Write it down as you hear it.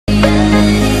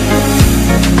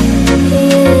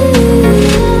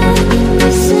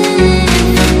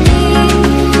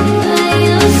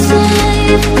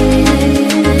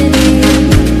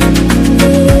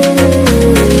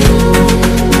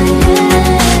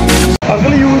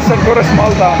Centaurus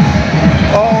माल था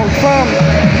और शाम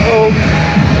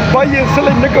भाई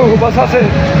इसलिए निकल बस ऐसे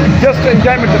जस्ट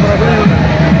एंजॉयमेंट बना रही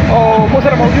और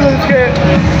मुझे मौजूद है इसके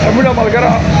मुड़ा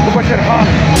मलगरा मुबशर खान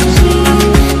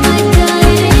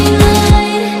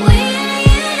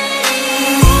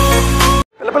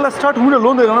पहले स्टार्ट हुए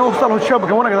लोन देगा ना उस साल होशियार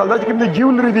बकवाना के दादा कि अपनी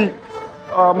ज्वेलरी दी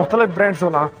मुख्तलिफ ब्रांड्स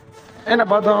वाला أنا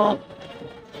بعد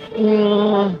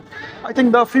I think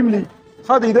the family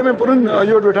هذه إذا من برون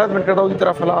يود advertisement كذا ودي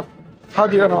ترى فلا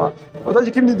هذه أنا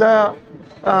وده كم ده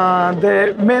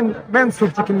the men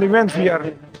suit كم the men's wear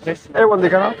أول ده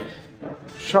كنا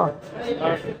شا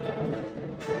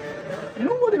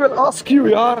nobody will ask you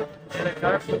يار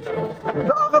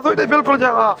ده أخذ ده بالكل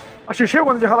جا عشان شيء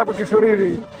ولا جهلا بك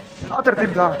سوري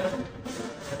أترتيب ده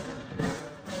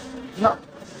لا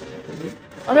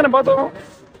أنا بعده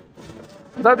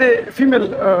ده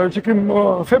فيميل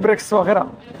جيكم فابريكس وغيرها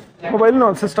موبايلنا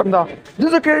السيستم ده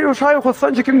جزء كي يشاي خصوصا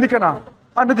جيكم دي كنا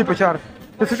أنا دي بشار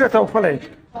تسوي تاو خلاه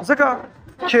زكا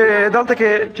شيء دالتك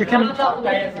جيكم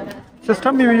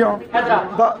سيستم بيويا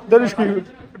ده درش كي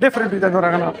different بيدا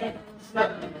نورعنا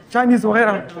Chinese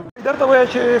وغيرها ده تبغى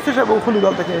شيء سيشة بوخلو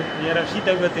دالتك يرشيد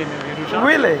أبغى تني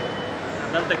ويله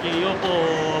دالتك يوكو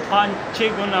فان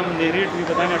شيء من ريت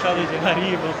بيبدأنا شادي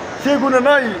جهاري شيء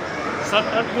ناي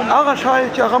آغا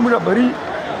شاید که آغا مجھے بری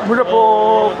مجھے پو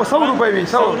 100 روپے بھی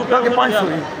 100 تاکہ 500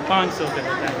 بھی 500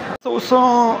 so so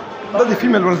the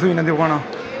female was doing the one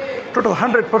total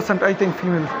 100% I think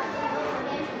female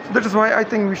so that is why I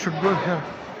think we should go here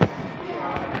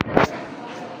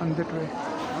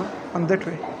on that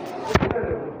way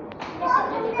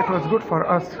it was good for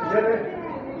us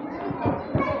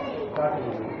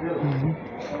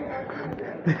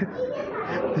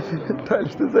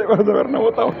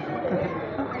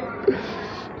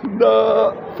the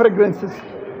fragrances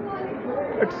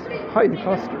it's highly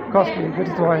costly that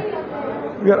is why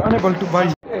we are unable to buy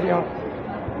area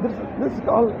this is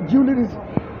all jewelries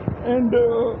and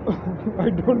I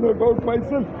don't know about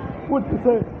myself what to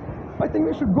say I think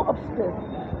we should go upstairs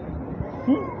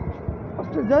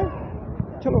upstairs jai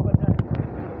chalo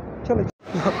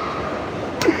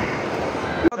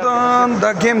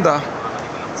the game da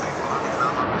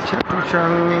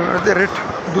चल अरे रेट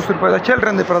 200 रुपये चल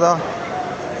रहे प्रदा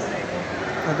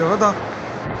अरे होता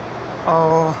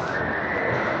और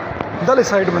दले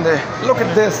साइड में दे look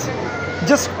at this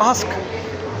just ask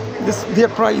this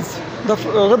their price the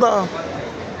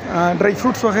dry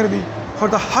fruits वगैरह दी for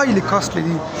the highly costly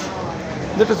the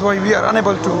that is why we are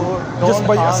unable to just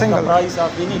buy a single price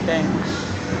of anything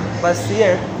but see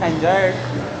it enjoy it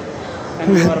and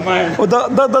your mind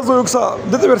ده زو يكسا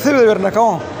ده تبرسيب ده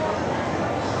برناكون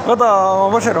هذا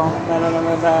مباشرة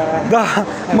ده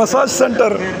مساج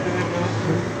سنتر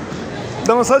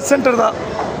ده مساج سنتر ده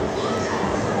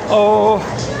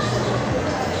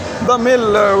the male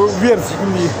wears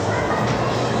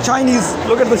Chinese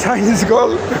look at the Chinese girl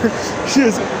she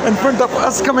is in front of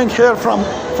us coming here from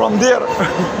there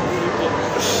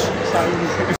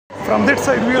from that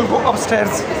side we will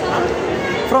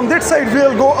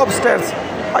go upstairs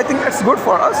I think it's good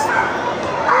for us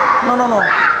no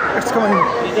it's coming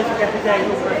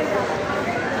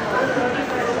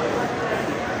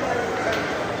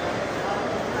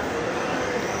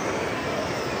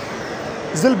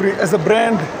Zilbri as a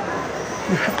brand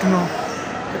you have to know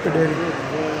at the dairy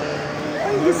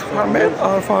and this for male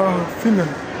or for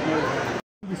female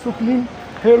it's so clean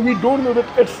here we don't know that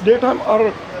it's daytime or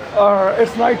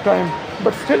it's night time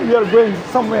but still we are going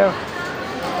somewhere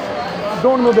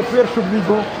don't know that where should we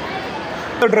go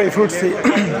the dry fruits see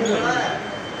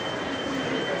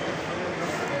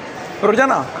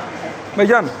रोजाना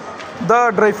भाईजान the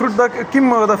dry fruit the Kim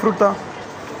the fruit था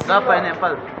the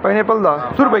pineapple दा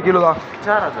 100 रुपए किलो दा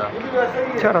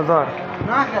 4000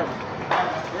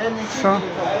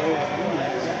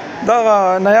 दा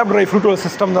नया dry fruit वाला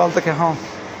सिस्टम डाल तक है हाँ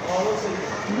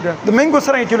द मैंगो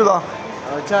सर किलो दा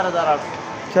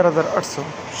 4800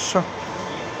 अच्छा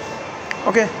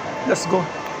ओके लेट्स गो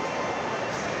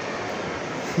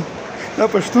ना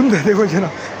पश्तून दे देखो जना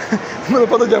मुझे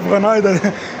पता है अफगाना इधर है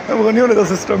अफगानियों ने तो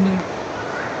सिस्टम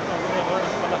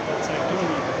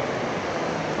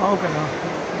हाँ ओके ना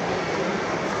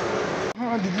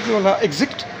हाँ दीदी वाला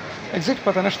एग्जिट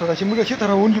पता नहीं था मुझे अच्छी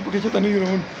तरह उन जो पता नहीं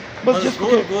रहूँ बस जस्ट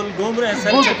गोल घूम रहे हैं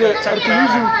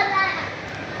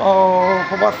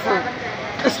और बस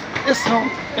इस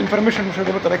इंफॉर्मेशन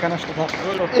मुझे बता रहा है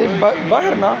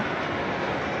था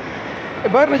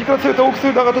बाहर ना जिक्र से तो उसे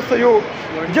लगा तो सही हो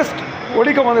जस्ट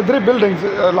वही का माने 3 बिल्डिंग्स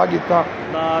लागी था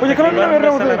मुझे कल ना मेरे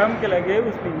होते हम के लगे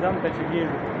उस इंतजाम का चाहिए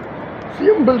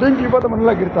सेम बिल्डिंग की बात मन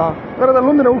लग गिरता अगर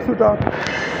लोन ने उसे था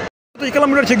کله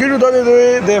موږ چې ګیرو دا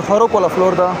د فاروق والا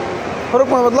فلور دا فاروق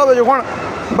مطلب دی غون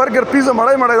برګر پیزا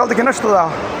مړای دلته کې نشته دا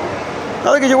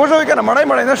دا کې چې وځوي کنه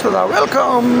مړای نشته دا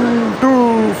ویلکم ټو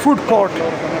فود کورټ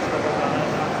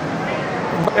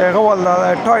هغه والا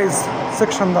ټایز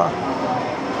سیکشن دا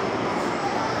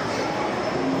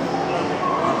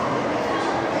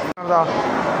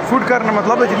फूड करना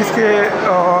मतलब है जिसके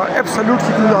एब्सोल्यूट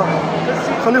चिकन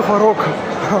खाली फ़रोक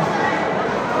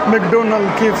मैकडोनल्ड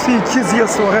KFC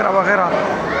चीज़ियस वगैरह वगैरह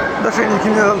दस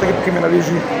يمكن هذا تجيب من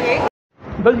الريجي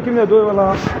ده يمكن دوي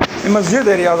ولا المسجد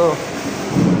رياضو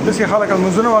بس خالق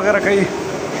المنزونه وغيرها كي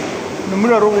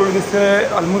نمنا روغلو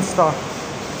لسه المستا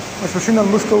مش وشين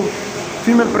المستو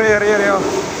فيميل براير اريا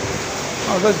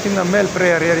هذا يمكن ميل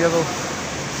براير اريا دو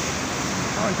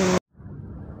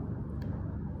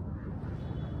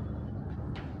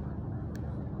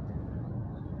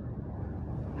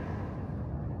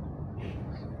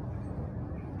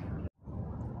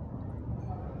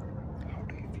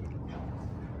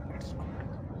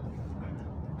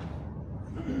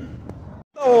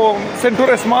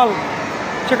Centaurus mall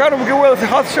چې کارو کې وایي چې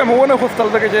خاص شمه ونه خوستل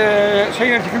دغه چې شي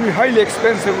نه چې هایلی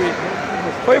ایکسپنسیو وي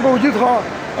په وجود ها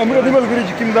امر دې ملګری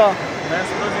چې کیندا ناس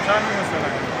روزي شان مثلا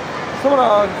څومره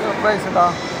پرایس دا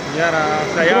یارا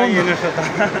خیال نشته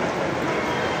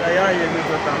خیال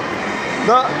نشته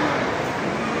دا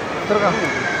ترګه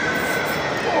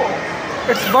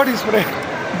اټس باډي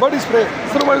سپرے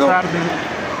سره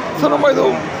مې دو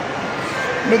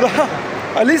نو دا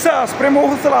Alisa spremo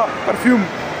hustala perfume.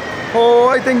 Oh,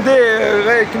 I think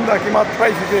they kimda kimat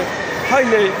price is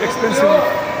highly expensive.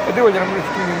 They were just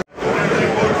risking.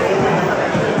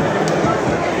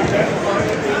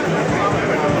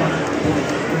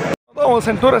 Oh,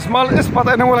 Centaurus mall is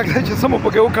pata ne wala kaje samo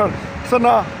pake ukar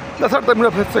sana da sarta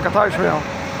mira fetse kata shoya.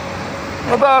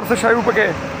 Nadar se shayu pake.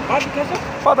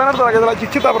 Pata na da la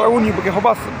chichita rauni pake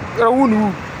hobas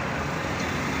raunu.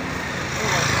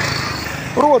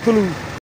 Ruwa tulu.